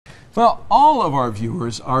Well, all of our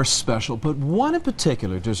viewers are special, but one in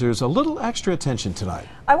particular deserves a little extra attention tonight.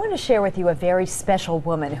 I want to share with you a very special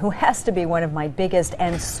woman who has to be one of my biggest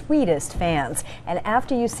and sweetest fans. And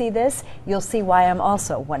after you see this, you'll see why I'm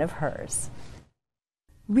also one of hers.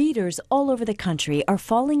 Readers all over the country are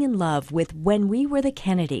falling in love with When We Were the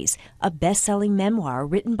Kennedys, a best-selling memoir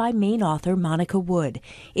written by Maine author Monica Wood.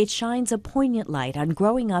 It shines a poignant light on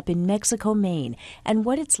growing up in Mexico, Maine, and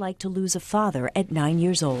what it's like to lose a father at 9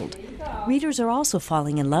 years old. Readers are also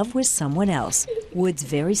falling in love with someone else, Wood's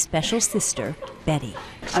very special sister, Betty.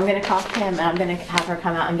 I'm going to call Kim and I'm going to have her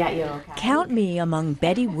come out and get you, okay? Count me among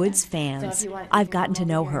Betty Wood's fans. I've gotten to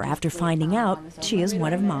know her after finding out she is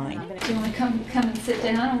one of mine. Do you want to come and sit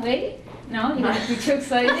down and wait? No? You don't have to be too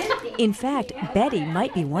excited? In fact, Betty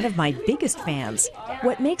might be one of my biggest fans.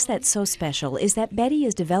 What makes that so special is that Betty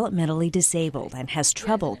is developmentally disabled and has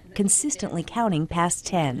trouble consistently counting past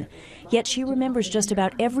 10. Yet she remembers just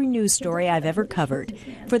about every news story I've ever covered.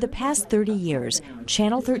 For the past 30 years,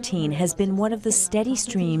 Channel 13 has been one of the steady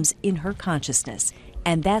streams in her consciousness,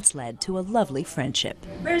 and that's led to a lovely friendship.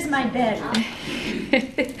 Where's my bed?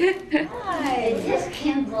 Hi, is this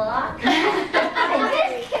Kim Block? Is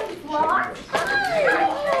this Kim Block?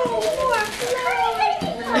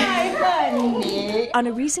 On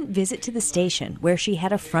a recent visit to the station, where she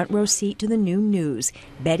had a front row seat to the noon news,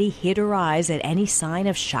 Betty hid her eyes at any sign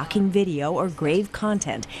of shocking video or grave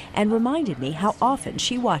content and reminded me how often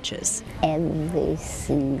she watches. Every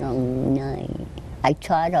single night, I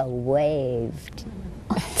try to wave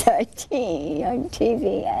on 13 on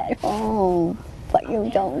TV at home, but you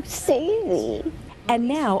don't see me. And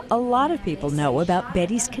now, a lot of people know about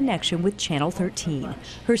Betty's connection with Channel 13.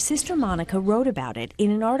 Her sister Monica wrote about it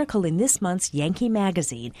in an article in this month's Yankee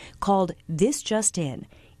Magazine called This Just In.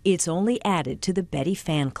 It's only added to the Betty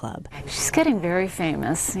fan club. She's getting very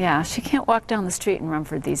famous, yeah. She can't walk down the street in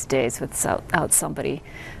Rumford these days without somebody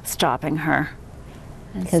stopping her.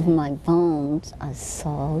 Because my bones are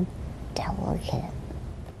so delicate.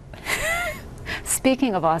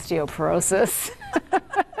 Speaking of osteoporosis.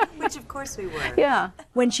 Which of course we were. Yeah.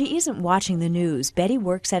 When she isn't watching the news, Betty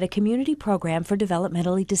works at a community program for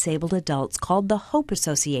developmentally disabled adults called the Hope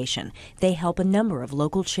Association. They help a number of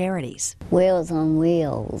local charities. Wheels on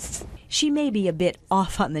Wheels. She may be a bit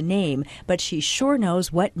off on the name, but she sure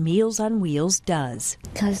knows what Meals on Wheels does.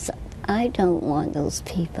 Because I don't want those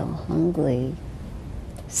people hungry,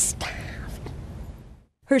 starved.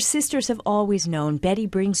 Her sisters have always known Betty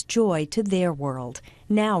brings joy to their world.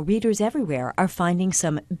 Now readers everywhere are finding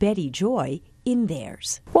some Betty joy in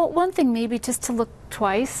theirs. Well, one thing maybe just to look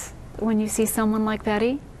twice when you see someone like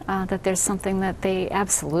Betty, that there's something that they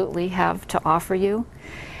absolutely have to offer you.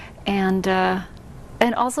 And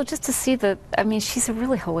also just to see that, I mean, she's a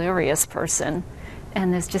really hilarious person.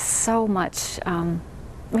 And there's just so much, I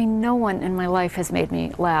mean, no one in my life has made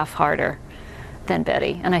me laugh harder than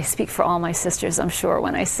Betty, and I speak for all my sisters, I'm sure,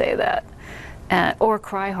 when I say that, or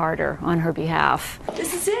cry harder on her behalf.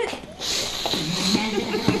 This is it.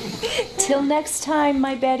 Till next time,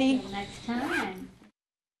 my Betty. Till next time.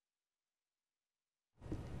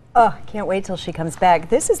 Oh, can't wait till she comes back.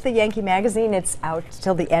 This is the Yankee Magazine. It's out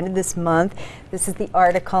till the end of this month. This is the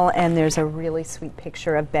article, and there's a really sweet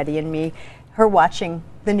picture of Betty and me, her watching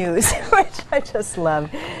the news, which I just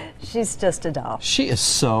love. She's just a doll. She is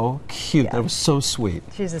so cute. Yeah. That was so sweet.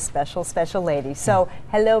 She's a special, special lady. So,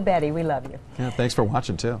 hello, Betty. We love you. Yeah, thanks for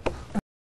watching, too.